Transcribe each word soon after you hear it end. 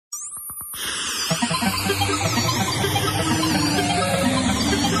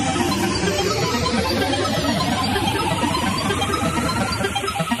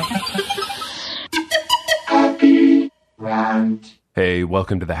Hey,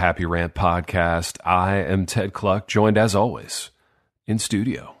 welcome to the Happy Rant Podcast. I am Ted Cluck, joined as always in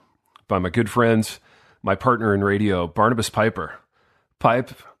studio by my good friends, my partner in radio, Barnabas Piper.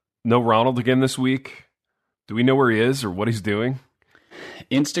 Pipe, no Ronald again this week. Do we know where he is or what he's doing?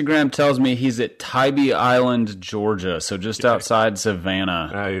 Instagram tells me he's at Tybee Island, Georgia, so just outside Savannah.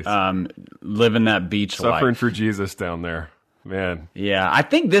 Nice. Living that beach life. Suffering for Jesus down there, man. Yeah, I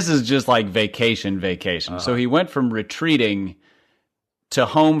think this is just like vacation. So he went from retreating to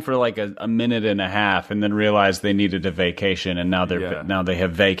home for like a minute and a half, and then realized they needed a vacation, and now they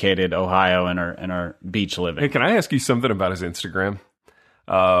have vacated Ohio and are beach living. Hey, can I ask you something about his Instagram?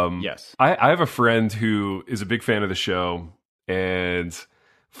 Yes. I have a friend who is a big fan of the show and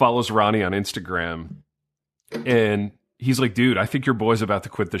follows Ronnie on Instagram, and he's like, dude, I think your boy's about to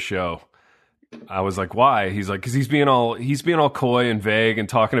quit the show. I was like, why? He's like, because he's being all coy and vague and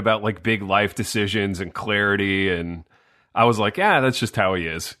talking about like big life decisions and clarity, and I was like, yeah, that's just how he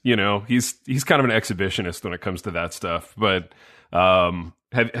is. You know, he's kind of an exhibitionist when it comes to that stuff. But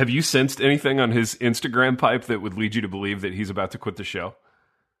have you sensed anything on his Instagram pipe that would lead you to believe that he's about to quit the show?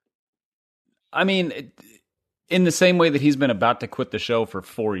 I mean, in the same way that he's been about to quit the show for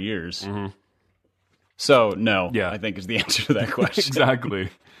 4 years. Mm-hmm. So, no, I think is the answer to that question. Exactly.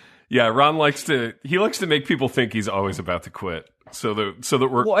 Yeah, Ron likes to make people think he's always about to quit. So that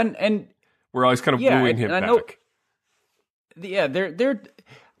we're always kind of wooing him back. Yeah,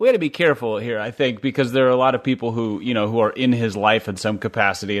 we got to be careful here, I think, because there are a lot of people who are in his life in some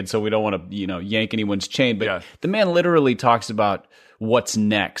capacity, and so we don't want to, yank anyone's chain. But the man literally talks about what's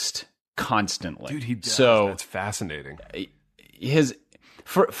next constantly. Dude, he does. So that's fascinating.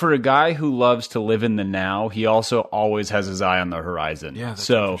 For a guy who loves to live in the now, he also always has his eye on the horizon. Yeah, that's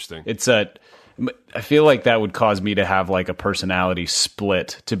interesting. I feel like that would cause me to have like a personality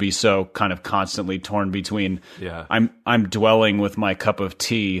split, to be so kind of constantly torn between I'm dwelling with my cup of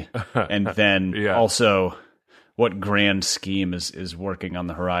tea and then also what grand scheme is working on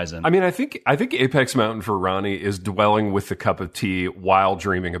the horizon. I mean, I think Apex Mountain for Ronnie is dwelling with the cup of tea while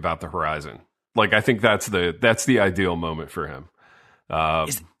dreaming about the horizon. Like, I think that's the ideal moment for him.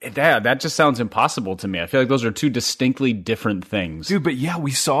 That just sounds impossible to me. I feel like those are two distinctly different things. Dude, but yeah,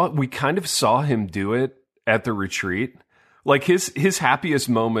 we kind of saw him do it at the retreat. Like his happiest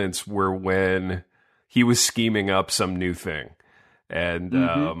moments were when he was scheming up some new thing.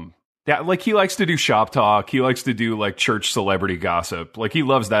 And like he likes to do shop talk, he likes to do like church celebrity gossip. Like he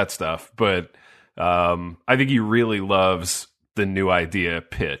loves that stuff, but I think he really loves the new idea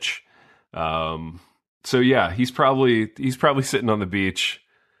pitch. So yeah, he's probably sitting on the beach,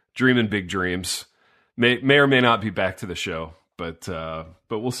 dreaming big dreams. May or may not be back to the show, but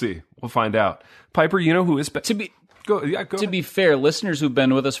we'll see. We'll find out. Piper, you know who is back? To be fair, listeners who've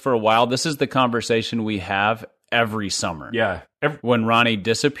been with us for a while, this is the conversation we have every summer. Yeah, when Ronnie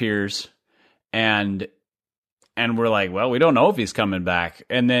disappears, and we're like, well, we don't know if he's coming back,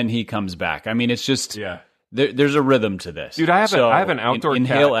 and then he comes back. I mean, it's just There's a rhythm to this. Dude, I have an outdoor cat.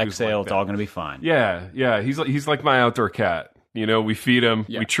 Inhale, exhale, like it's all going to be fine. Yeah. He's like my outdoor cat. You know, we feed him,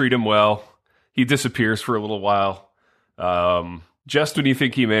 we treat him well. He disappears for a little while. Just when you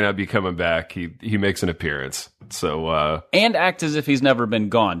think he may not be coming back, he makes an appearance. So and act as if he's never been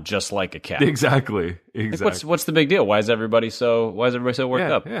gone, just like a cat. Exactly. Like, what's the big deal? Why is everybody so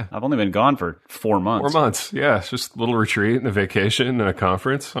worked up? Yeah. I've only been gone for 4 months. 4 months. Yeah, it's just a little retreat and a vacation and a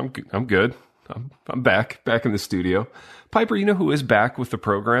conference. I'm good. I'm back in the studio. Piper, you know who is back with the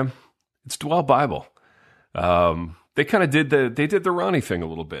program? It's Dwell Bible. They kind of did the Ronnie thing a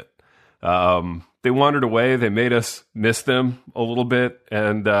little bit. They wandered away. They made us miss them a little bit,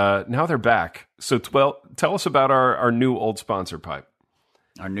 and now they're back. So tell us about our new old sponsor, Pipe.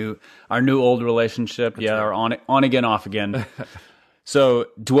 Our new old relationship. That's our on again, off again. So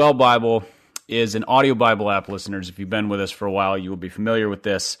Dwell Bible is an audio Bible app. Listeners, if you've been with us for a while, you will be familiar with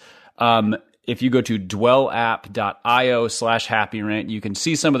this. If you go to dwellapp.io/happyrant, you can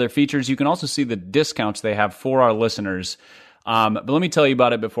see some of their features. You can also see the discounts they have for our listeners. But let me tell you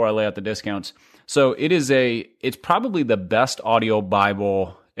about it before I lay out the discounts. So it's probably the best audio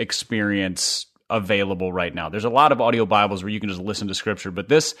Bible experience available right now. There's a lot of audio Bibles where you can just listen to Scripture, but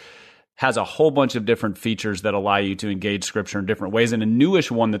this has a whole bunch of different features that allow you to engage Scripture in different ways. And a newish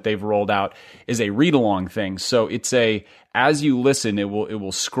one that they've rolled out is a read-along thing. So as you listen, it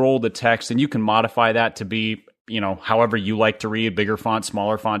will scroll the text, and you can modify that to be, however you like to read, bigger font,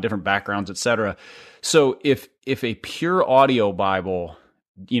 smaller font, different backgrounds, etc. So if a pure audio Bible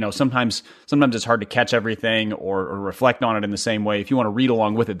sometimes it's hard to catch everything or reflect on it in the same way. If you want to read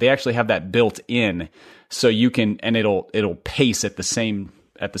along with it, they actually have that built in, so you can, and it'll pace at the same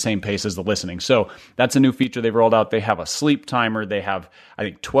pace as the listening. So that's a new feature they've rolled out. They have a sleep timer. They have, I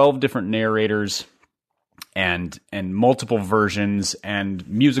think, 12 different narrators and multiple versions and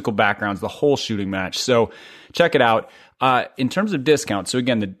musical backgrounds, the whole shooting match. So check it out. In terms of discounts, so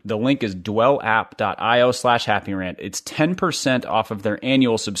again, the link is dwellapp.io/happyrant. It's 10% off of their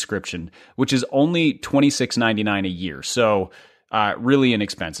annual subscription, which is only $26.99 a year. So really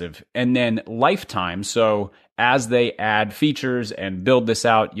inexpensive. And then lifetime. So as they add features and build this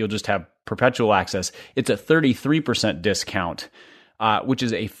out, you'll just have perpetual access. It's a 33% discount, which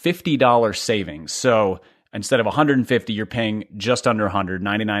is a $50 savings. So instead of $150, you're paying just under $100,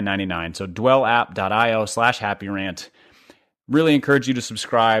 $99.99. So dwellapp.io/happyrant. Really encourage you to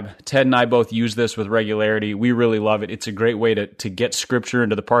subscribe. Ted and I both use this with regularity. We really love it. It's a great way to get scripture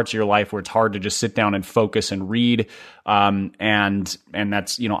into the parts of your life where it's hard to just sit down and focus and read. And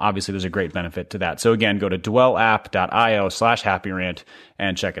that's, obviously there's a great benefit to that. So again, go to dwellapp.io/happyrant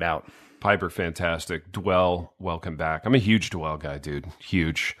and check it out. Piper, fantastic. Dwell, welcome back. I'm a huge Dwell guy, dude.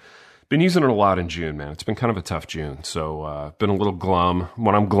 Huge. Been using it a lot in June, man. It's been kind of a tough June. So been a little glum.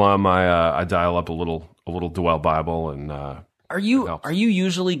 When I'm glum, I dial up a little Dwell Bible and Are you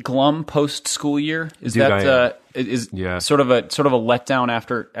usually glum post school year? Is Dude, that sort of a letdown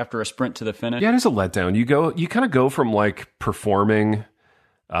after a sprint to the finish? Yeah, it is a letdown. You kind of go from like performing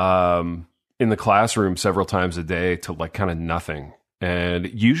in the classroom several times a day to like kind of nothing. And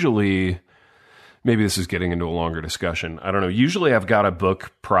usually, maybe this is getting into a longer discussion. I don't know. Usually I've got a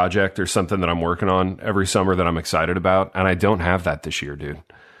book project or something that I'm working on every summer that I'm excited about, and I don't have that this year, dude.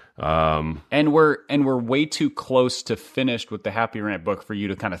 And we're way too close to finished with the Happy Rant book for you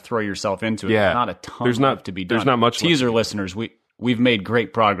to kind of throw yourself into it. Yeah, there's not a ton left to be done. There's not much. Teaser listeners, we've made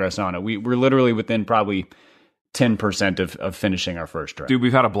great progress on it. We're literally within probably 10% of finishing our first draft. Dude,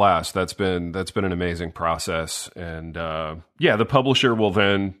 we've had a blast. That's been an amazing process. And the publisher will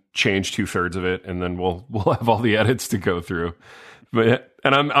then change 2/3 of it, and then we'll have all the edits to go through.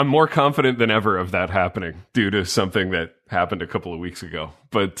 And I'm more confident than ever of that happening due to something that happened a couple of weeks ago.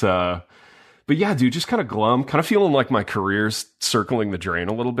 But yeah, dude, just kind of glum, kind of feeling like my career's circling the drain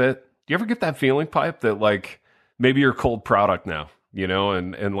a little bit. Do you ever get that feeling, Pipe, that like maybe you're a cold product now,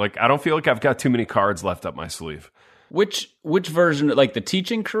 and like I don't feel like I've got too many cards left up my sleeve. Which version, like the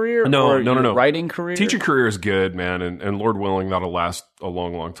teaching career? No. Writing career? Teaching career is good, man, and Lord willing, that'll last a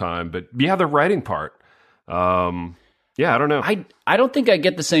long, long time. But yeah, the writing part. Yeah, I don't know. I don't think I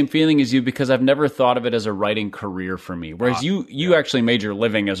get the same feeling as you because I've never thought of it as a writing career for me. Whereas you actually made your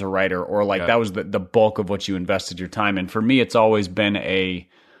living as a writer, or like that was the bulk of what you invested your time in. For me, it's always been a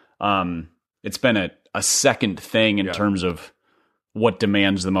second thing in terms of what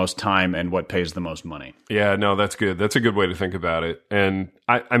demands the most time and what pays the most money. Yeah, no, that's good. That's a good way to think about it. And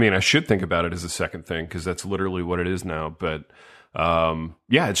I mean, I should think about it as a second thing because that's literally what it is now. But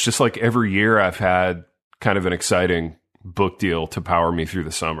it's just like every year I've had kind of an exciting book deal to power me through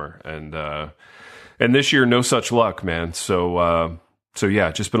the summer, and this year no such luck, man. So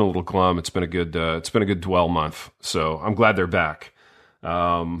yeah, just been a little glum. It's been a good Dwell month. So I'm glad they're back.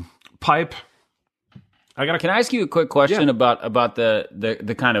 Pipe, Can I ask you a quick question about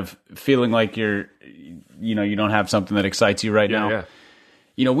the kind of feeling like you don't have something that excites you right now?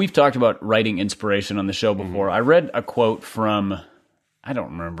 Yeah. We've talked about writing inspiration on the show before. I read a quote from, I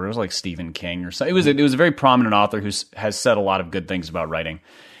don't remember. It was like Stephen King or something. It was a very prominent author who has said a lot of good things about writing.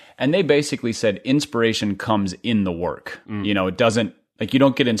 And they basically said inspiration comes in the work. It doesn't, like, you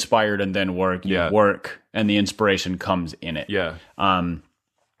don't get inspired and then work. You work and the inspiration comes in it. Yeah.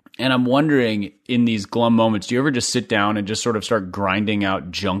 And I'm wondering, in these glum moments, do you ever just sit down and just sort of start grinding out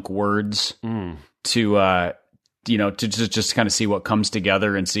junk words to just kind of see what comes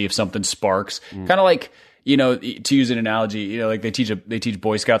together and see if something sparks? Kind of like, to use an analogy, like they teach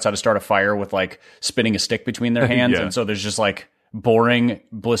Boy Scouts how to start a fire with like spinning a stick between their hands. And so there's just like boring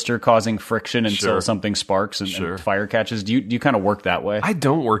blister causing friction until something sparks and fire catches. Do you kind of work that way? I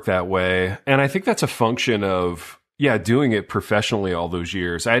don't work that way. And I think that's a function of, doing it professionally all those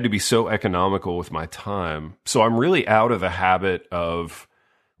years. I had to be so economical with my time. So I'm really out of the habit of,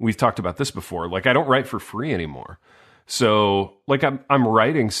 we've talked about this before, like I don't write for free anymore. So like I'm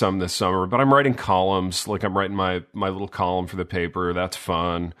writing some this summer, but I'm writing columns. Like I'm writing my little column for the paper. That's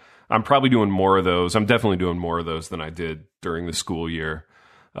fun. I'm probably doing more of those. I'm definitely doing more of those than I did during the school year.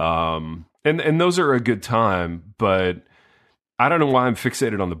 And those are a good time, but I don't know why I'm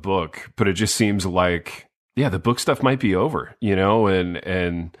fixated on the book, but it just seems like, the book stuff might be over,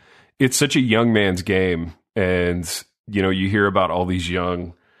 and it's such a young man's game. And you hear about all these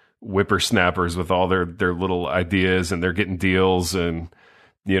young whippersnappers with all their little ideas, and they're getting deals, and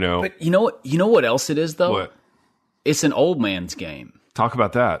But you know what else it is though? What? It's an old man's game. Talk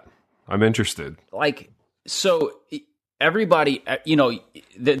about that. I'm interested. Like, so everybody,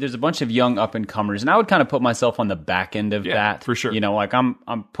 there's a bunch of young up and comers, and I would kind of put myself on the back end of that for sure. Like I'm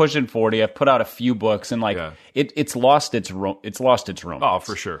pushing 40. I've put out a few books, and it's lost its romance. Oh,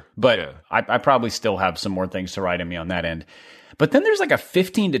 for sure. But I probably still have some more things to write in me on that end. But then there's like a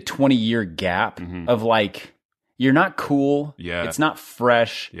 15 to 20 year gap of like, you're not cool. Yeah. It's not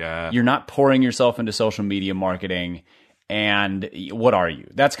fresh. Yeah. You're not pouring yourself into social media marketing. And what are you?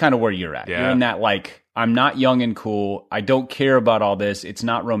 That's kind of where you're at. Yeah. You're in that like, I'm not young and cool. I don't care about all this. It's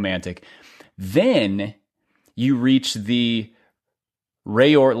not romantic. Then you reach the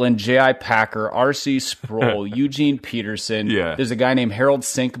Ray Ortlund, J.I. Packer, R.C. Sproul, Eugene Peterson. Yeah. There's a guy named Harold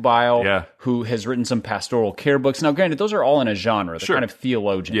Sinkbile Yeah. who has written some pastoral care books. Now, granted, those are all in a genre. They're kind of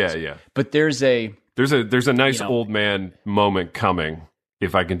theologians. Yeah, yeah. But there's a nice old man moment coming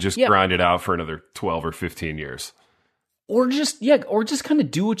if I can just grind it out for another 12 or 15 years. Or just kind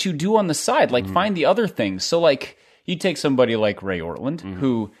of do what you do on the side. Like find the other things. So like you take somebody like Ray Ortlund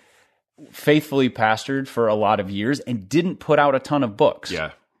who faithfully pastored for a lot of years and didn't put out a ton of books.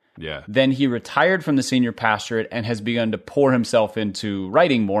 Yeah. Yeah. Then he retired from the senior pastorate and has begun to pour himself into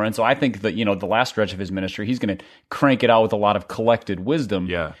writing more. And so I think that, the last stretch of his ministry, he's going to crank it out with a lot of collected wisdom.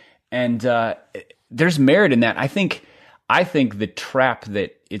 Yeah. And there's merit in that. I think the trap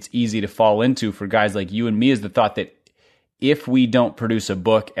that it's easy to fall into for guys like you and me is the thought that if we don't produce a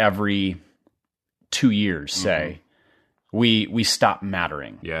book every 2 years, say, we stop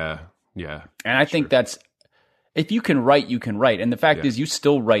mattering. Yeah. Yeah. And I think that's, if you can write, you can write. And the fact is you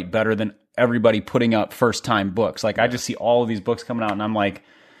still write better than everybody putting out first-time books. Like I just see all of these books coming out and I'm like,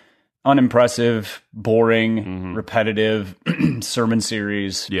 unimpressive, boring, repetitive, sermon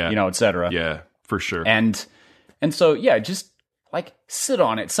series, et cetera. Yeah, for sure. And so, just like sit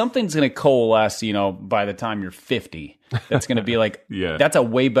on it. Something's going to coalesce, by the time you're 50. That's going to be like, that's a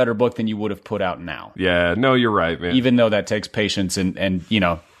way better book than you would have put out now. Yeah, no, you're right, man. Even though that takes patience and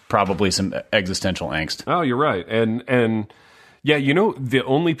probably some existential angst. Oh, you're right. And yeah, the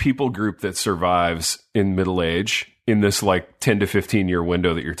only people group that survives in middle age in this like 10 to 15 year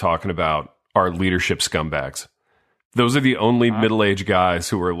window that you're talking about are leadership scumbags. Those are the only middle-aged guys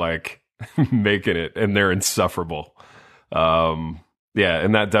who are like making it, and they're insufferable. And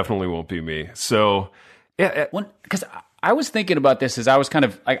that definitely won't be me. So yeah, because I was thinking about this as I was kind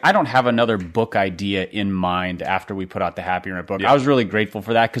of like, I don't have another book idea in mind after we put out the Happy Rant book. I was really grateful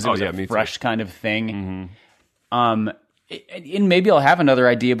for that because it was a fresh kind of thing. And maybe I'll have another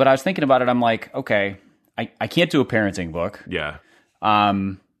idea, but I was thinking about it. I'm like, okay, I can't do a parenting book. Yeah.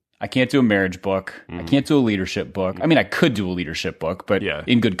 I can't do a marriage book. I can't do a leadership book. I mean, I could do a leadership book, but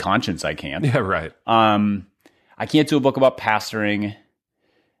in good conscience, I can't. Yeah, right. I can't do a book about pastoring.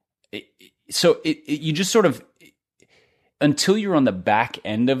 So you just sort of, until you're on the back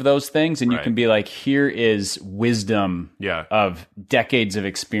end of those things and you can be like, here is wisdom of decades of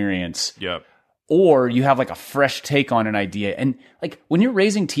experience. Yep. Or you have like a fresh take on an idea. And like when you're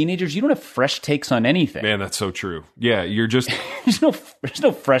raising teenagers, you don't have fresh takes on anything. Man, that's so true. Yeah, you're just... there's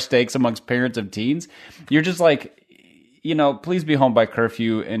no fresh takes amongst parents of teens. You're just like, please be home by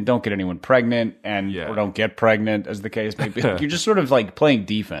curfew and don't get anyone pregnant or don't get pregnant, as the case may be. You're just sort of like playing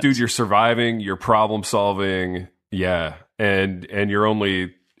defense. Dude, you're surviving, you're problem solving. Yeah. And you're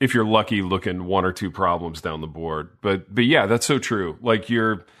only, if you're lucky, looking one or two problems down the board. But yeah, that's so true. Like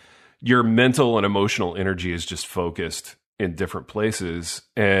your mental and emotional energy is just focused in different places.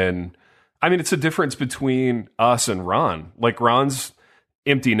 And I mean, it's a difference between us and Ron. Like Ron's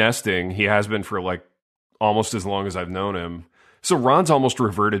empty nesting. He has been for like almost as long as I've known him. So Ron's almost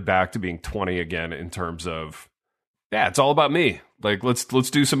reverted back to being 20 again in terms of, it's all about me. Like, let's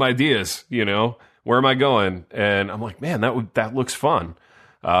do some ideas, where am I going? And I'm like, man, that looks fun.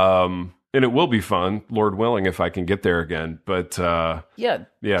 And it will be fun, Lord willing, if I can get there again. But there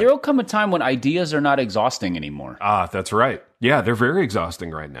will come a time when ideas are not exhausting anymore. That's right. Yeah, they're very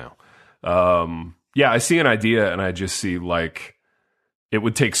exhausting right now. I see an idea and I just see like it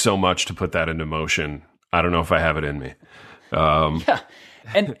would take so much to put that into motion. I don't know if I have it in me.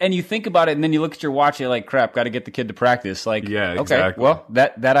 And you think about it, and then you look at your watch, you're like, crap, got to get the kid to practice. Like, exactly. Okay, well,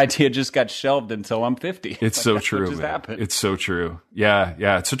 that idea just got shelved until I'm 50. It's like, so true, man. Happened. It's so true. Yeah.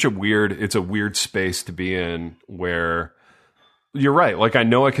 It's a weird space to be in where you're right. Like, I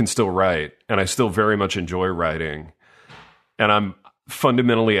know I can still write, and I still very much enjoy writing, and I'm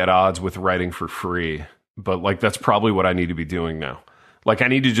fundamentally at odds with writing for free, but like, that's probably what I need to be doing now. Like I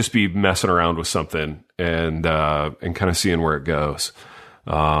need to just be messing around with something and kind of seeing where it goes.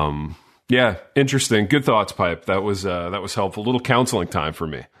 Yeah, interesting. Good thoughts, Pipe. That was helpful. A little counseling time for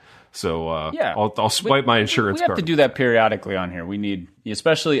me. So I'll swipe my insurance card. We have to do that periodically on here. We need,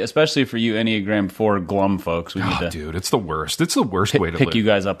 especially for you Enneagram 4 glum folks. We need to, dude, it's the worst. It's the worst way to pick live. you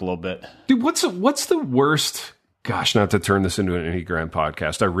guys up a little bit, dude. What's the worst? Gosh, not to turn this into an Enneagram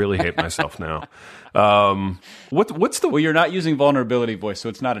podcast. I really hate myself now. What's the? Well, you're not using vulnerability voice, so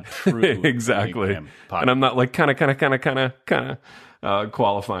it's not a true exactly. Enneagram podcast. And I'm not like kind of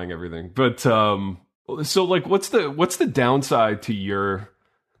qualifying everything. But so like, what's the downside to your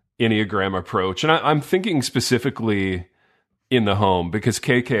Enneagram approach? And I'm thinking specifically in the home because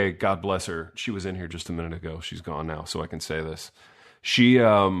KK, God bless her, she was in here just a minute ago. She's gone now, so I can say this. She,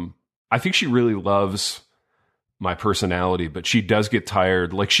 I think she really loves my personality, but she does get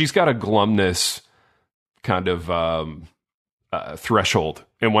tired. Like she's got a glumness kind of threshold,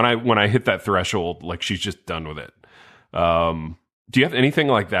 and when I hit that threshold, like she's just done with it. Do you have anything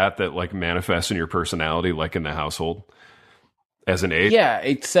like that like manifests in your personality, like in the household? As an 8? Yeah,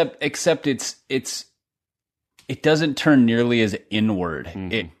 except it doesn't turn nearly as inward.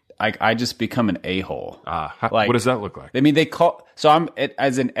 Mm-hmm. I just become an a-hole. What does that look like? I mean, I'm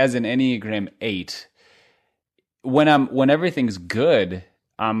as an Enneagram 8. When everything's good,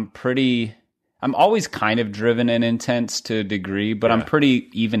 I'm always kind of driven and intense to a degree, but I'm pretty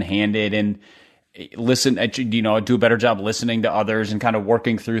even-handed and do a better job listening to others and kind of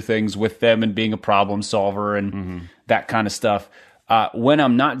working through things with them and being a problem solver and that kind of stuff. When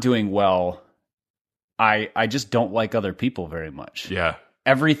I'm not doing well, I just don't like other people very much. Yeah.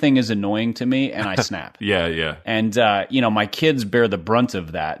 Everything is annoying to me and I snap. Yeah. And, my kids bear the brunt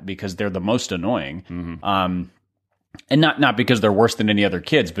of that because they're the most annoying. Mm-hmm. And not because they're worse than any other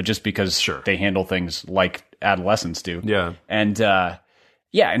kids, but just because they handle things like adolescents do. Yeah. And,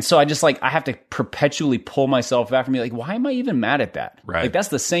 and so I just I have to perpetually pull myself back from me. Like, why am I even mad at that? Right. Like, that's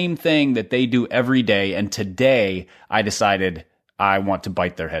the same thing that they do every day. And today I decided I want to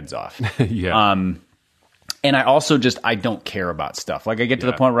bite their heads off. Yeah. And I also I don't care about stuff. Like I get to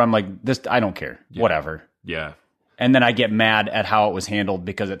the point where I'm like, I don't care. Yeah. Whatever. Yeah. And then I get mad at how it was handled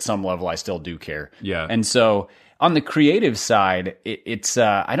because at some level I still do care. Yeah. And so on the creative side, it's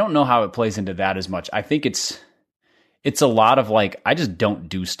I don't know how it plays into that as much. I think it's a lot of I just don't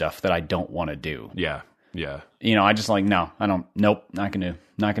do stuff that I don't want to do. Yeah. Yeah. I just no, I don't, nope, not going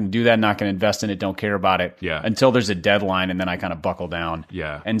to do that. Not going to invest in it. Don't care about it. Yeah. Until there's a deadline and then I kind of buckle down.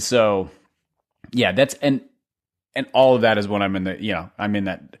 Yeah. And so, and all of that is when I'm in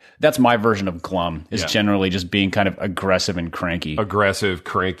the, that's my version of glum is generally just being kind of aggressive and cranky. Aggressive,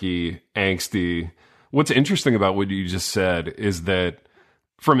 cranky, angsty. What's interesting about what you just said is that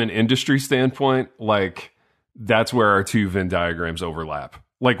from an industry standpoint, that's where our two Venn diagrams overlap.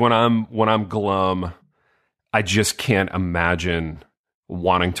 Like when I'm glum, I just can't imagine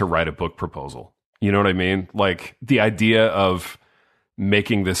wanting to write a book proposal. You know what I mean? Like the idea of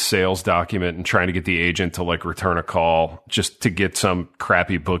making this sales document and trying to get the agent to return a call just to get some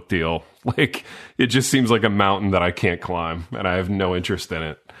crappy book deal. It just seems like a mountain that I can't climb and I have no interest in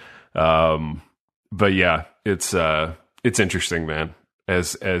it. But yeah, it's interesting, man,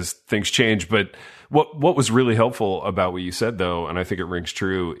 as things change. But what was really helpful about what you said, though, and I think it rings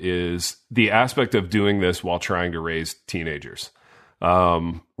true, is the aspect of doing this while trying to raise teenagers.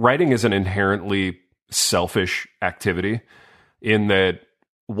 Writing is an inherently selfish activity in that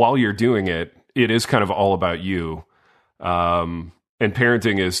while you're doing it, it is kind of all about you. And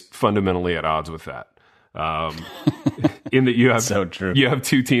parenting is fundamentally at odds with that. In that you have so true. You have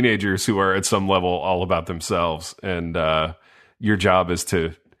two teenagers who are at some level all about themselves, and your job is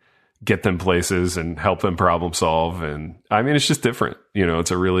to get them places and help them problem solve. And I mean, it's just different.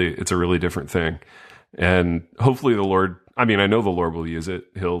 It's a really different thing. And hopefully the Lord, I know the Lord will use it.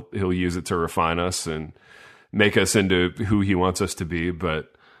 He'll use it to refine us and make us into who he wants us to be.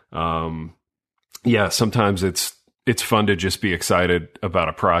 But sometimes it's fun to just be excited about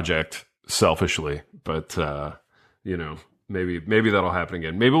a project selfishly. But maybe that'll happen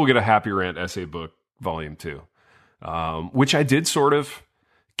again. Maybe we'll get a Happy Rant essay book volume 2, which I did sort of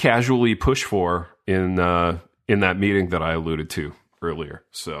casually push for in that meeting that I alluded to earlier.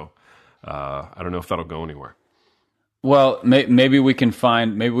 So I don't know if that'll go anywhere. Well, maybe we can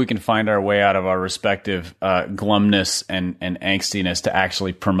find our way out of our respective glumness and angstiness to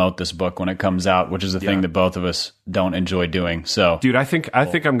actually promote this book when it comes out, which is a thing that both of us don't enjoy doing. So, dude, I think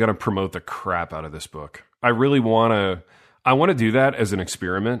I'm going to promote the crap out of this book. I really want to. I want to do that as an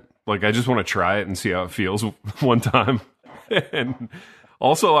experiment. I just want to try it and see how it feels one time, and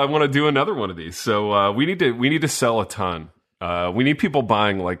also I want to do another one of these. So we need to sell a ton We need people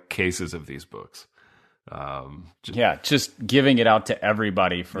buying like cases of these books. Just giving it out to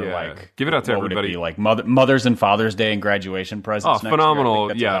everybody for give it out to what everybody. Would it be like Mother's and Father's Day and graduation presents. Phenomenal!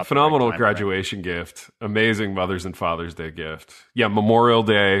 Phenomenal graduation gift. Amazing Mother's and Father's Day gift. Yeah, Memorial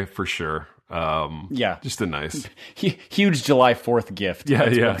Day for sure. Just a nice, huge July 4th gift.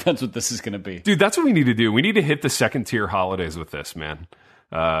 That's what this is going to be, dude. That's what we need to do. We need to hit the second tier holidays with this, man.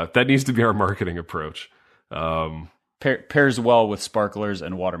 That needs to be our marketing approach. Pairs well with sparklers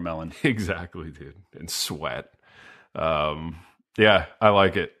and watermelon. Exactly, dude. And sweat. I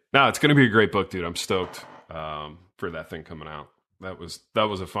like it. No, it's going to be a great book, dude. I'm stoked for that thing coming out. That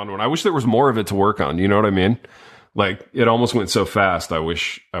was a fun one. I wish there was more of it to work on. You know what I mean? Like, it almost went so fast. I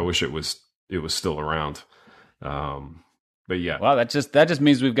wish it was still around. But yeah. Wow, that just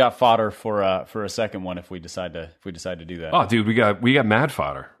means we've got fodder for a second one if we decide to do that. Oh, dude, we got mad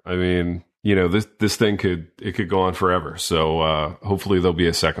fodder. I mean, you know, this thing could go on forever. So hopefully there'll be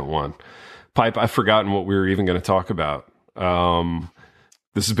a second one. Pipe, I've forgotten what we were even going to talk about.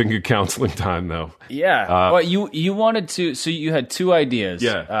 This has been good counseling time, though. Yeah. Well, you wanted to. So you had two ideas.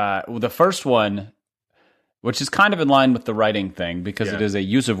 Yeah. The first one, which is kind of in line with the writing thing because it is a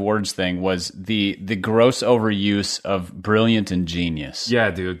use of words thing, was the gross overuse of brilliant and genius.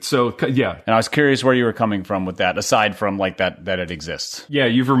 Yeah, dude. So, yeah. And I was curious where you were coming from with that, aside from like that it exists. Yeah,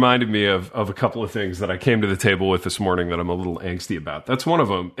 you've reminded me of a couple of things that I came to the table with this morning that I'm a little angsty about. That's one of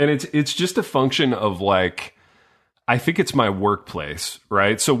them. And it's just a function of like, I think it's my workplace,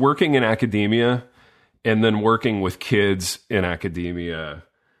 right? So working in academia and then working with kids in academia,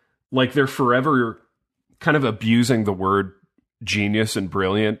 like they're forever kind of abusing the word genius and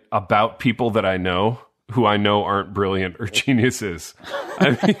brilliant about people that I know who I know aren't brilliant or geniuses. I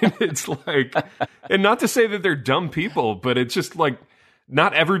mean, it's like, and not to say that they're dumb people, but it's just like,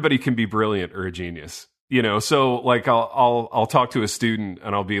 not everybody can be brilliant or a genius, you know? So like, I'll talk to a student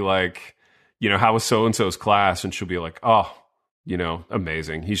and I'll be like, you know, how was so-and-so's class? And she'll be like, oh, you know,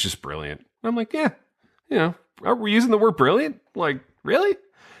 amazing. He's just brilliant. And I'm like, yeah, you know, are we using the word brilliant? Like, really?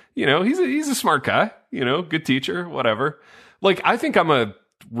 You know, he's a smart guy, you know, good teacher, whatever. Like, I think I'm a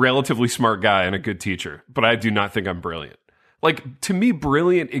relatively smart guy and a good teacher, but I do not think I'm brilliant. Like, to me,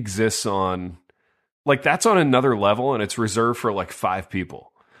 brilliant exists on, like, that's on another level and it's reserved for like 5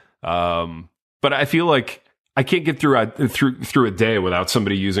 people. But I feel like I can't get through a day without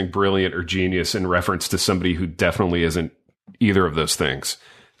somebody using brilliant or genius in reference to somebody who definitely isn't either of those things.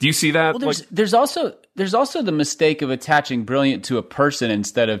 Do you see that? Well, there's also the mistake of attaching brilliant to a person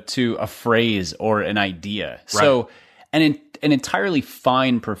instead of to a phrase or an idea. Right. So an entirely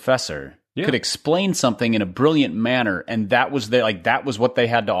fine professor could explain something in a brilliant manner, and that was what they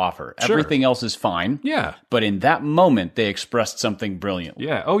had to offer. Sure. Everything else is fine. Yeah. But in that moment, they expressed something brilliantly.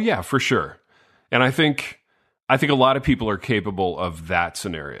 Yeah. Oh, yeah, for sure. And I think a lot of people are capable of that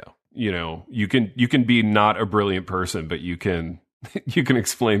scenario. You know, you can be not a brilliant person, but you can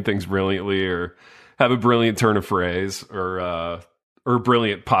explain things brilliantly or have a brilliant turn of phrase or a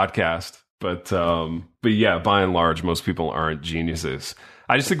brilliant podcast. But yeah, by and large, most people aren't geniuses.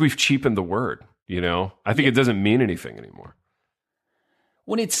 I just think we've cheapened the word, you know? I think it doesn't mean anything anymore.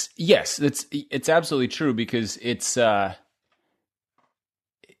 When it's absolutely true because it's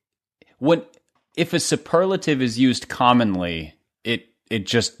if a superlative is used commonly, it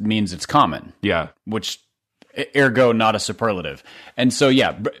just means it's common. Yeah. Which ergo not a superlative. And so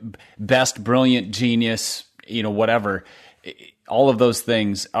yeah, best, brilliant, genius, you know, whatever, all of those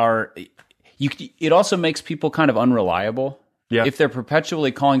things are it also makes people kind of unreliable. Yeah. If they're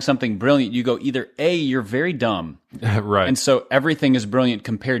perpetually calling something brilliant, you go either A, you're very dumb. Right. And so everything is brilliant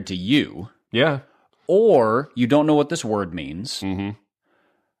compared to you. Yeah. Or you don't know what this word means. Mm-hmm.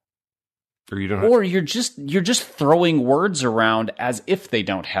 Or you're just throwing words around as if they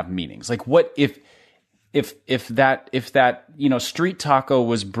don't have meanings. Like what if that you know street taco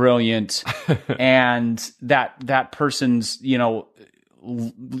was brilliant and that person's you know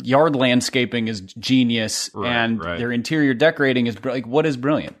yard landscaping is genius and their interior decorating is like what is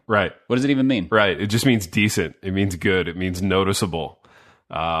brilliant? Right. What does it even mean? Right. It just means decent. It means good. It means noticeable.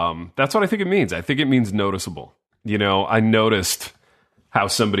 That's what I think it means. I think it means noticeable. You know, I noticed how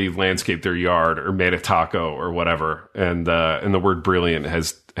somebody landscaped their yard or made a taco or whatever. And the word brilliant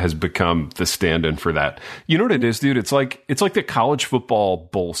has become the stand-in for that. You know what it is, dude? It's like the college football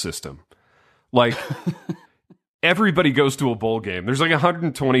bowl system. Like everybody goes to a bowl game. There's like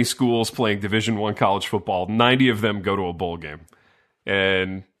 120 schools playing Division I college football. 90 of them go to a bowl game.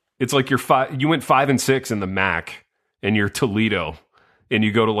 And it's like you went 5-6 in the MAC and you're Toledo and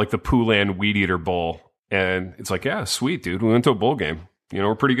you go to like the Poulan Weed Eater Bowl. And it's like, yeah, sweet, dude. We went to a bowl game. You know,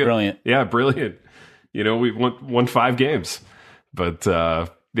 we're pretty good. Brilliant. Yeah, brilliant. You know, we won 5 games. But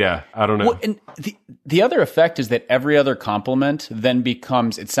yeah, I don't know. Well, and the other effect is that every other compliment then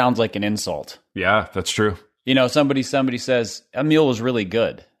becomes, it sounds like an insult. Yeah, that's true. You know, somebody says, a meal was really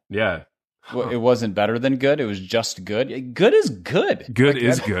good. Yeah. Well, it wasn't better than good. It was just good. Good is good. Good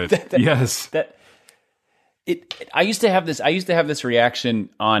is good. Yes. I used to have this reaction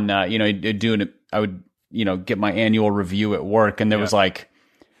on, I would, get my annual review at work, and there was like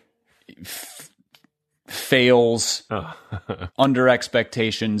fails, under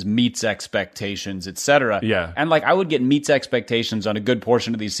expectations, meets expectations, etc. Yeah. And like I would get meets expectations on a good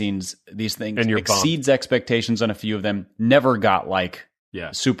portion of these things, and you're exceeds expectations on a few of them, never got like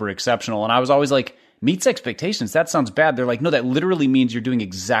super exceptional. And I was always like, meets expectations, that sounds bad. They're like, no, that literally means you're doing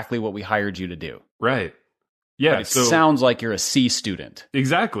exactly what we hired you to do. Right. Yeah. But it sounds like you're a C student.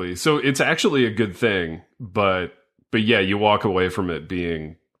 Exactly. So it's actually a good thing, but yeah, you walk away from it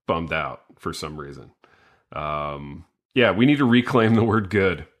being bummed out for some reason. Yeah, we need to reclaim the word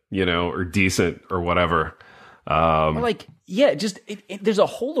good, or decent or whatever. There's a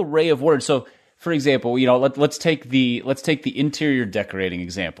whole array of words. So, for example, let's take the interior decorating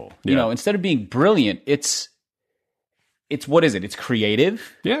example. Instead of being brilliant, it's what is it? It's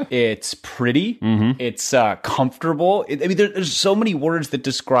creative. Yeah. It's pretty. Mm-hmm. It's comfortable. There's so many words that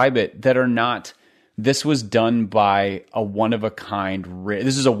describe it that are not. This was done by a one of a kind.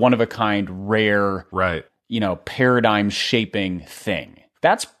 This is a one of a kind, rare. Right. Paradigm shaping thing.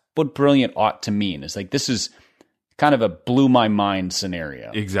 That's what brilliant ought to mean. It's like, this is kind of a blew my mind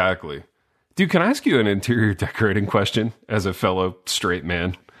scenario. Exactly. Dude, can I ask you an interior decorating question as a fellow straight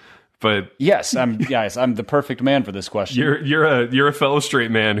man? But yes, I'm the perfect man for this question. You're a fellow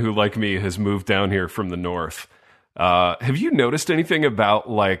straight man who, like me, has moved down here from the north. Have you noticed anything about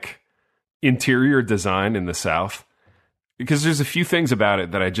like interior design in the South? Because there's a few things about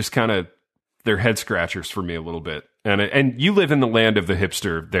it that I just kind of, they're head scratchers for me a little bit. And you live in the land of the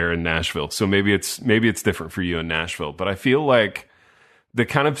hipster there in Nashville, so maybe it's different for you in Nashville. But I feel like the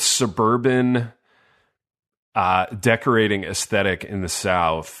kind of suburban decorating aesthetic in the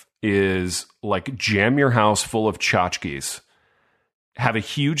South is like jam your house full of tchotchkes, have a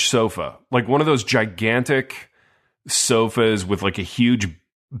huge sofa, like one of those gigantic sofas with like a huge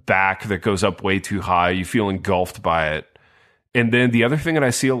back that goes up way too high. You feel engulfed by it. And then the other thing that I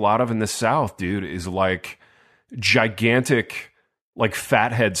see a lot of in the South, dude, is like gigantic, like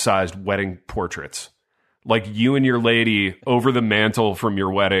fathead sized wedding portraits. Like you and your lady over the mantle from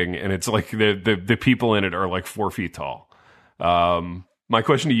your wedding, and it's like the people in it are like 4 feet tall. My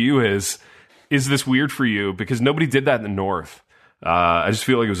question to you is this weird for you? Because nobody did that in the North. I just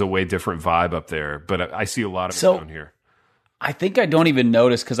feel like it was a way different vibe up there, but I see a lot of it down here. I think I don't even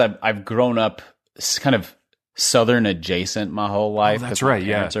notice because I've grown up kind of Southern adjacent my whole life. Oh, that's right.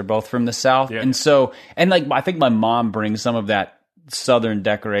 My parents are both from the South, yeah. and so I think my mom brings some of that Southern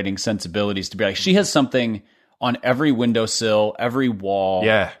decorating sensibilities to be like, she has something on every windowsill, every wall,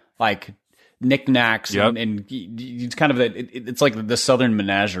 like knickknacks, yep. and it's kind of it's like the Southern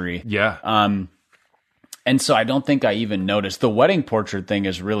menagerie, And so I don't think I even noticed. The wedding portrait thing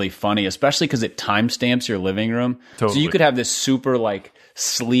is really funny, especially because it timestamps your living room. Totally. So you could have this super like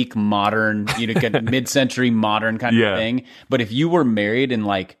sleek, modern, get mid-century modern kind of thing. But if you were married in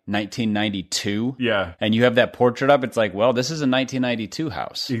like 1992, and you have that portrait up, it's like, well, this is a 1992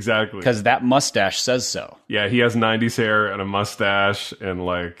 house. Exactly. Because that mustache says so. Yeah, he has 90s hair and a mustache and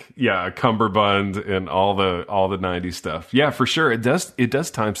like, a cummerbund and all the 90s stuff. Yeah, for sure. It does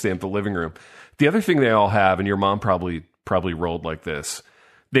timestamp the living room. The other thing they all have, and your mom probably rolled like this,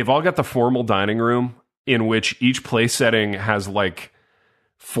 they've all got the formal dining room in which each place setting has like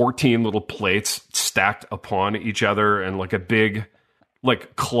 14 little plates stacked upon each other and like a big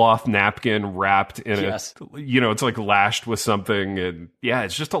like cloth napkin wrapped in it. It's like lashed with something. And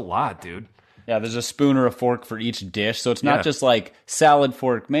it's just a lot, dude. Yeah, there's a spoon or a fork for each dish. So it's not just like salad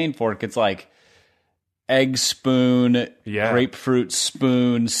fork, main fork. It's like egg spoon, grapefruit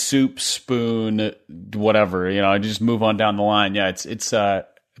spoon, soup spoon, whatever. Just move on down the line. Yeah, it's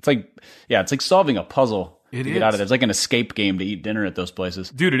like solving a puzzle. Get out of there. It's like an escape game to eat dinner at those places.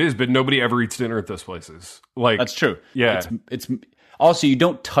 Dude, it is, but nobody ever eats dinner at those places. Like that's true. Yeah. It's also, you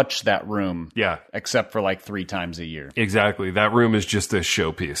don't touch that room. Yeah. Except for like 3 times a year. Exactly. That room is just a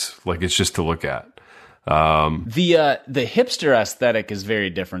showpiece. Like it's just to look at. The hipster aesthetic is very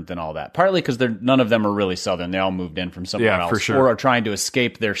different than all that. Partly because none of them are really Southern. They all moved in from somewhere else, for sure. or are trying to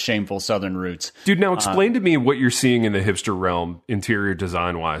escape their shameful Southern roots. Dude, now explain to me what you're seeing in the hipster realm, interior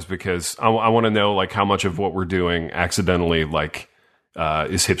design wise, because I want to know like how much of what we're doing accidentally like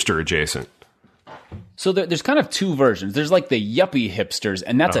is hipster adjacent. So there's kind of two versions. There's like the yuppie hipsters,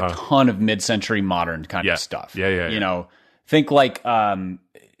 and that's a ton of mid-century modern kind of stuff. Yeah. You know, think like Mad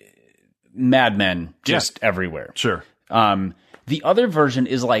Men just everywhere. Sure. The other version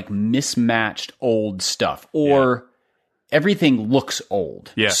is like mismatched old stuff, or everything looks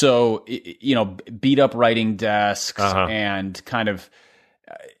old. Yeah. So, you know, beat up writing desks and kind of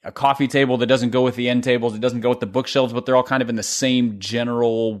a coffee table that doesn't go with the end tables. It doesn't go with the bookshelves, but they're all kind of in the same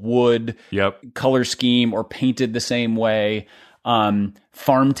general wood color scheme or painted the same way.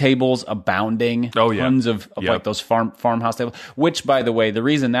 Farm tables abounding. Tons of like those farmhouse tables, which, by the way, the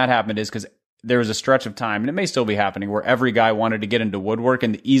reason that happened is because there was a stretch of time, and it may still be happening, where every guy wanted to get into woodwork,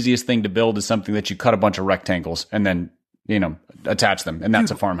 and the easiest thing to build is something that you cut a bunch of rectangles and then, you know, attach them, and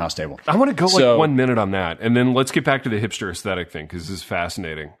that's a farmhouse table. I want to go like 1 minute on that, and then let's get back to the hipster aesthetic thing, because this is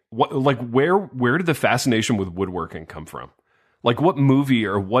fascinating. Where did the fascination with woodworking come from? Like, what movie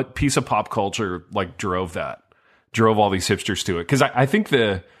or what piece of pop culture like drove all these hipsters to it? Because I think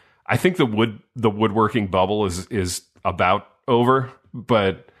the woodworking bubble is about over,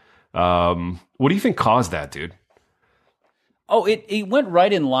 but what do you think caused that, dude? Oh, it went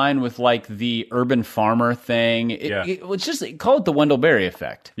right in line with like the urban farmer thing. It was just, call it the Wendell Berry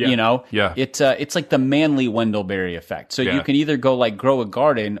effect. You know, it's like the manly Wendell Berry effect. So you can either go like grow a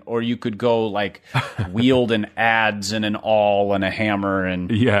garden, or you could go like wield an adze and an awl and a hammer and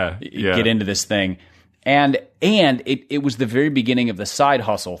get into this thing. And it was the very beginning of the side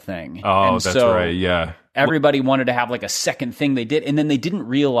hustle thing. Oh, and that's right. Yeah, everybody wanted to have like a second thing they did, and then they didn't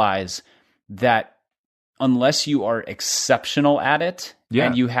realize that unless you are exceptional at it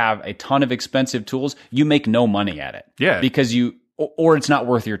and you have a ton of expensive tools, you make no money at it. Yeah. Because or it's not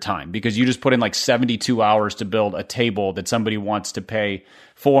worth your time, because you just put in like 72 hours to build a table that somebody wants to pay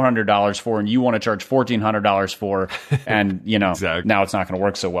 $400 for, and you want to charge $1,400 for, and you know, now it's not going to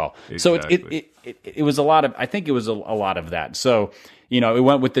work so well. Exactly. So it was a lot of, I think it was a lot of that. So, you know, it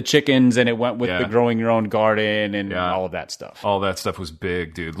went with the chickens, and it went with the growing your own garden and all of that stuff. All that stuff was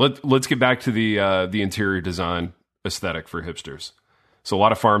big, dude. Let's get back to the interior design aesthetic for hipsters. So a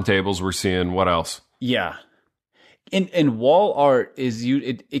lot of farm tables we're seeing. What else? Yeah. And wall art is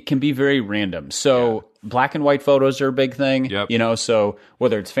it can be very random. So black and white photos are a big thing. Yep. You know, so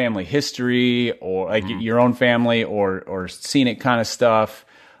whether it's family history or like your own family or scenic kind of stuff,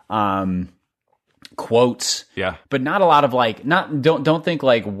 quotes. Yeah. But not a lot of like don't think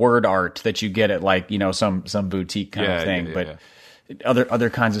like word art that you get at like, you know, some boutique kind of thing, but other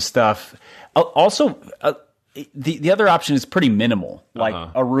kinds of stuff. Also, the other option is pretty minimal, like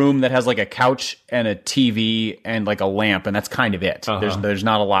a room that has like a couch and a TV and like a lamp, and that's kind of it. There's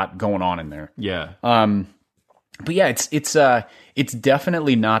not a lot going on in there. Yeah. But yeah, it's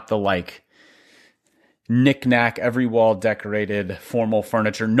definitely not the like knick-knack, every wall decorated, formal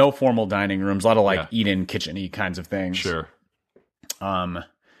furniture, no formal dining rooms, a lot of like eat-in, kitchen-y kinds of things. Sure.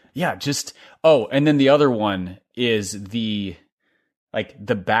 Yeah, just and then the other one is the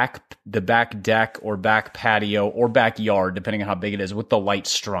back deck or back patio or backyard, depending on how big it is, with the lights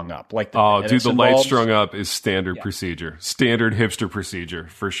strung up. Like the lights strung up is standard procedure, standard hipster procedure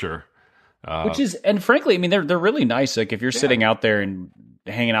for sure. Which is, and frankly, I mean, they're really nice. Like if you're sitting out there and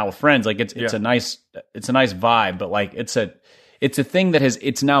hanging out with friends, like it's a nice vibe. But like it's a thing that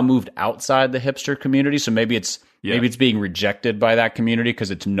it's now moved outside the hipster community. So maybe it's being rejected by that community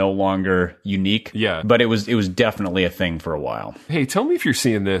because it's no longer unique. Yeah. But it was definitely a thing for a while. Hey, tell me if you're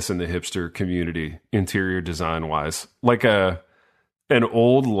seeing this in the hipster community, interior design wise, like an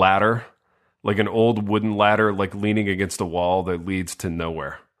old ladder, like an old wooden ladder, like leaning against a wall that leads to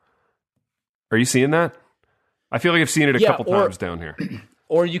nowhere. Are you seeing that? I feel like I've seen it a couple times down here.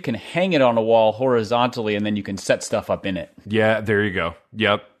 Or you can hang it on a wall horizontally, and then you can set stuff up in it. Yeah, there you go.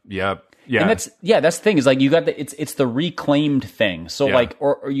 Yep. Yeah. And that's the thing, is like you got it's the reclaimed thing. So like,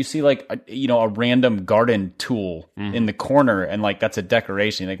 or you see like a random garden tool in the corner, and like that's a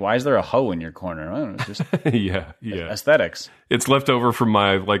decoration. Like, why is there a hoe in your corner? I don't know, it's just aesthetics. It's left over from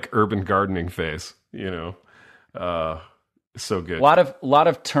my like urban gardening phase, you know. So good. A lot of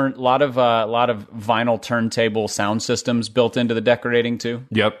vinyl turntable sound systems built into the decorating too.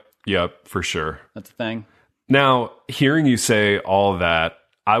 Yep, for sure. That's a thing. Now, hearing you say all that,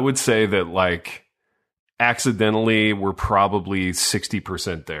 I would say that like accidentally we're probably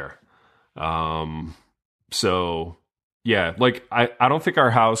 60% there. So yeah, like I don't think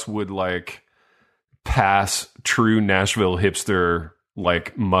our house would like pass true Nashville hipster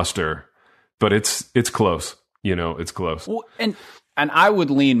like muster, but it's close. You know, it's close. Well, and And I would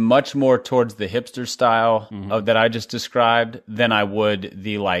lean much more towards the hipster style that I just described than I would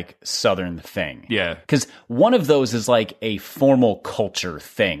the like Southern thing. Yeah. Because one of those is like a formal culture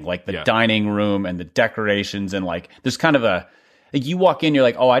thing, like the dining room and the decorations. And like there's kind of like you walk in, you're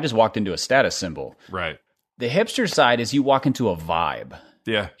like, oh, I just walked into a status symbol. Right. The hipster side is you walk into a vibe.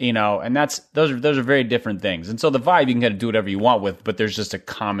 Yeah. And those are very different things. And so the vibe you can kind of do whatever you want with, but there's just a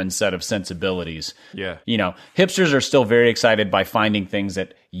common set of sensibilities. Yeah. Hipsters are still very excited by finding things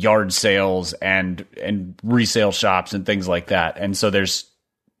at yard sales and resale shops and things like that. And so they're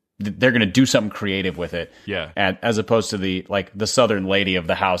going to do something creative with it. Yeah. And as opposed to the Southern lady of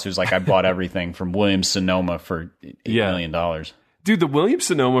the house who's like, I bought everything from Williams Sonoma for $8 million. Dude, the Williams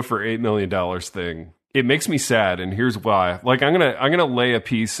Sonoma for $8 million thing, it makes me sad, and here's why. Like, I'm gonna lay a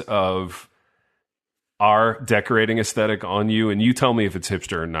piece of our decorating aesthetic on you, and you tell me if it's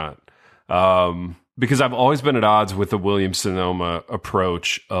hipster or not. Because I've always been at odds with the Williams Sonoma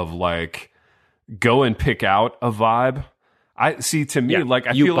approach of like go and pick out a vibe.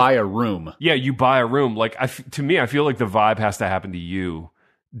 You buy a room. Yeah, you buy a room. Like to me, I feel like the vibe has to happen to you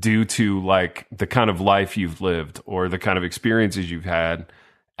due to like the kind of life you've lived or the kind of experiences you've had.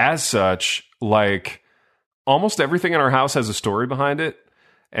 As such, like almost everything in our house has a story behind it,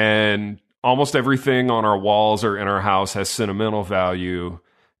 and almost everything on our walls or in our house has sentimental value,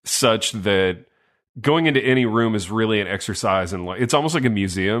 such that going into any room is really an exercise in like it's almost like a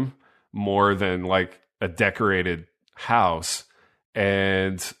museum more than like a decorated house.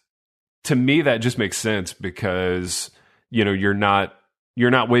 And to me, that just makes sense because you're not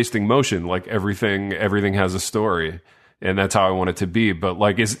wasting motion. Like everything has a story. And that's how I want it to be. But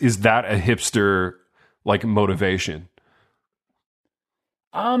like, is that a hipster like motivation?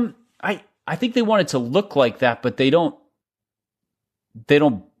 I think they want it to look like that, but they don't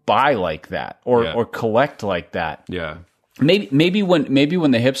buy like that or collect like that. Yeah. Maybe when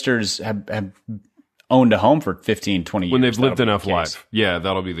the hipsters have owned a home for 15, 20 years. When they've lived enough life. Yeah,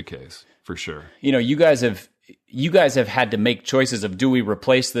 that'll be the case for sure. You guys have had to make choices of do we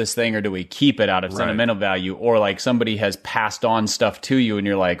replace this thing or do we keep it out of sentimental value, or like somebody has passed on stuff to you and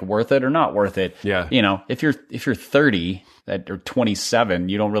you're like worth it or not worth it. Yeah. If you're 30 or 27,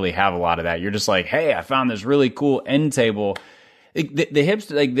 you don't really have a lot of that. You're just like, hey, I found this really cool end table. The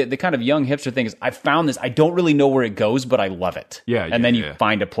hipster, like the kind of young hipster thing is, I found this. I don't really know where it goes, but I love it. Yeah. And then you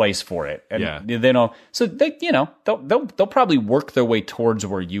find a place for it. And they don't. So they'll probably work their way towards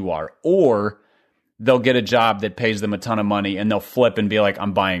where you are, or they'll get a job that pays them a ton of money and they'll flip and be like,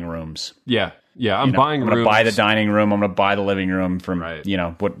 I'm buying rooms. Yeah. Yeah. I'm buying rooms. I'm going to buy the dining room. I'm going to buy the living room from,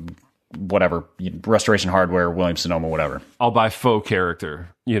 whatever, Restoration Hardware, Williams Sonoma, whatever. I'll buy faux character,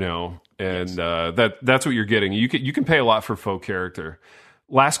 and that's what you're getting. You can pay a lot for faux character.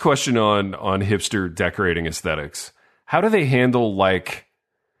 Last question on hipster decorating aesthetics. How do they handle like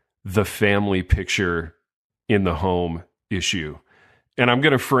the family picture in the home issue? And I'm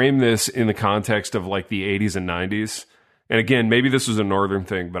going to frame this in the context of like the 80s and 90s. And again, maybe this was a Northern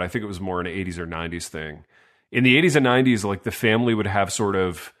thing, but I think it was more an 80s or 90s thing. In the 80s and 90s, like the family would have sort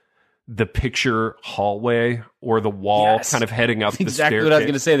of the picture hallway or the wall kind of heading up the staircase. Exactly what I was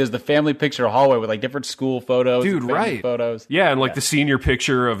going to say. There's the family picture hallway with like different school photos. Dude, right. Photos. Yeah, and like the senior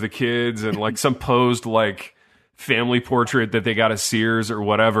picture of the kids and like some posed like family portrait that they got at Sears or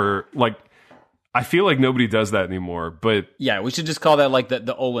whatever. Like, I feel like nobody does that anymore, but... Yeah, we should just call that like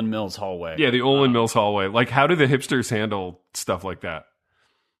the Olin Mills hallway. Yeah, the Olin Mills hallway. Like, how do the hipsters handle stuff like that?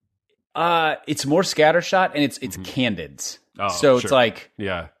 It's more scattershot and it's candids. Oh, so sure. It's like,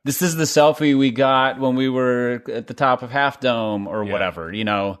 this is the selfie we got when we were at the top of Half Dome or whatever,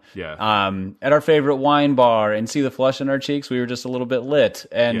 at our favorite wine bar, and see the flush in our cheeks. We were just a little bit lit,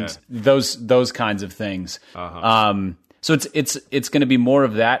 and those kinds of things. So it's going to be more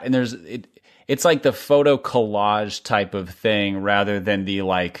of that, and it's like the photo collage type of thing rather than the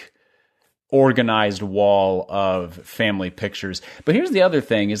like organized wall of family pictures. But here's the other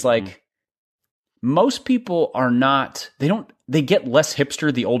thing is like most people are not, they get less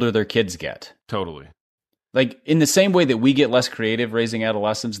hipster the older their kids get. Totally. Like in the same way that we get less creative raising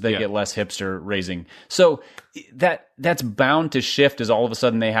adolescents, they get less hipster raising. So that's bound to shift as all of a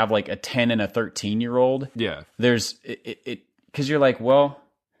sudden they have like a 10 and a 13-year-old. Yeah. There's it because you're like, well,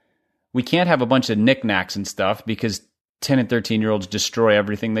 we can't have a bunch of knickknacks and stuff because 10 and 13-year-olds destroy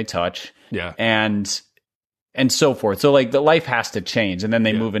everything they touch. Yeah. And so forth. So like the life has to change, and then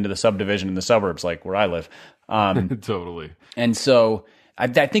they move into the subdivision in the suburbs, like where I live. Totally. And so I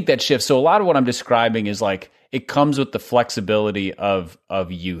think that shifts. So a lot of what I'm describing is like it comes with the flexibility of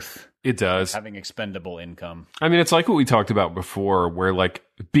youth. It does. Having expendable income. I mean, it's like what we talked about before, where like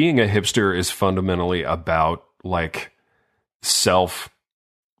being a hipster is fundamentally about like self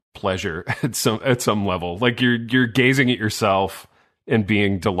pleasure at some level. Like you're gazing at yourself and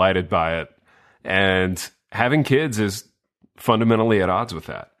being delighted by it. And having kids is fundamentally at odds with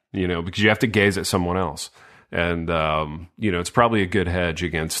that, because you have to gaze at someone else. And, it's probably a good hedge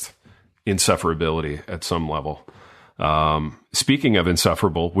against insufferability at some level. Speaking of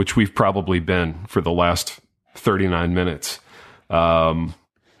insufferable, which we've probably been for the last 39 minutes,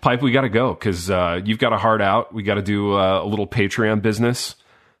 Pipe, we got to go because you've got a heart out. We got to do a little Patreon business,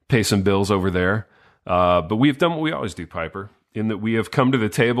 pay some bills over there. But we've done what we always do, Piper, in that we have come to the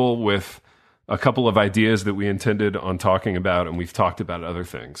table with a couple of ideas that we intended on talking about, and we've talked about other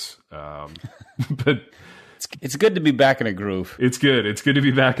things. But it's good to be back in a groove. It's good. It's good to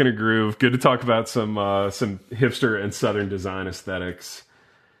be back in a groove. Good to talk about some hipster and Southern design aesthetics.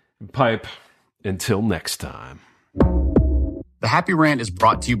 Pipe, until next time. The Happy Rant is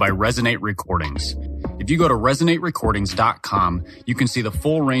brought to you by Resonate Recordings. If you go to resonaterecordings.com, you can see the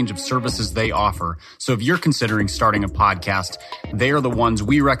full range of services they offer. So if you're considering starting a podcast, they are the ones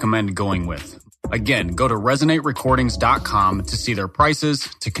we recommend going with. Again, go to resonaterecordings.com to see their prices,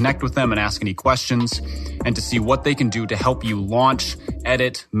 to connect with them and ask any questions, and to see what they can do to help you launch,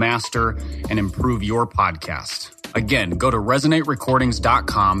 edit, master, and improve your podcast. Again, go to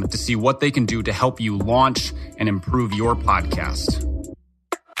resonaterecordings.com to see what they can do to help you launch and improve your podcast.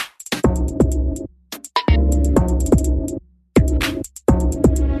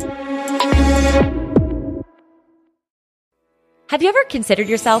 Have you ever considered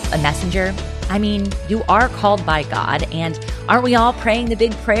yourself a messenger? I mean, you are called by God, and aren't we all praying the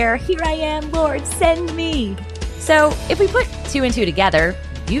big prayer, "Here I am, Lord, send me"? So if we put two and two together,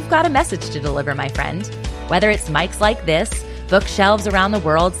 you've got a message to deliver, my friend. Whether it's mics like this, bookshelves around the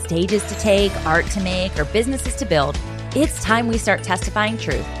world, stages to take, art to make, or businesses to build, it's time we start testifying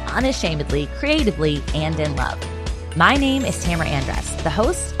truth unashamedly, creatively, and in love. My name is Tamara Andress, the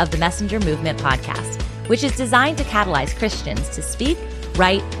host of the Messenger Movement podcast, which is designed to catalyze Christians to speak,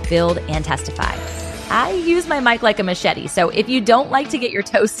 write, build, and testify. I use my mic like a machete, so if you don't like to get your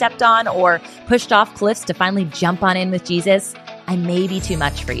toes stepped on or pushed off cliffs to finally jump on in with Jesus, I may be too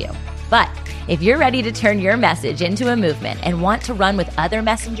much for you. But if you're ready to turn your message into a movement and want to run with other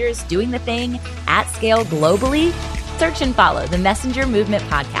messengers doing the thing at scale globally, search and follow the Messenger Movement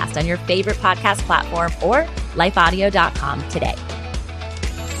podcast on your favorite podcast platform or lifeaudio.com today.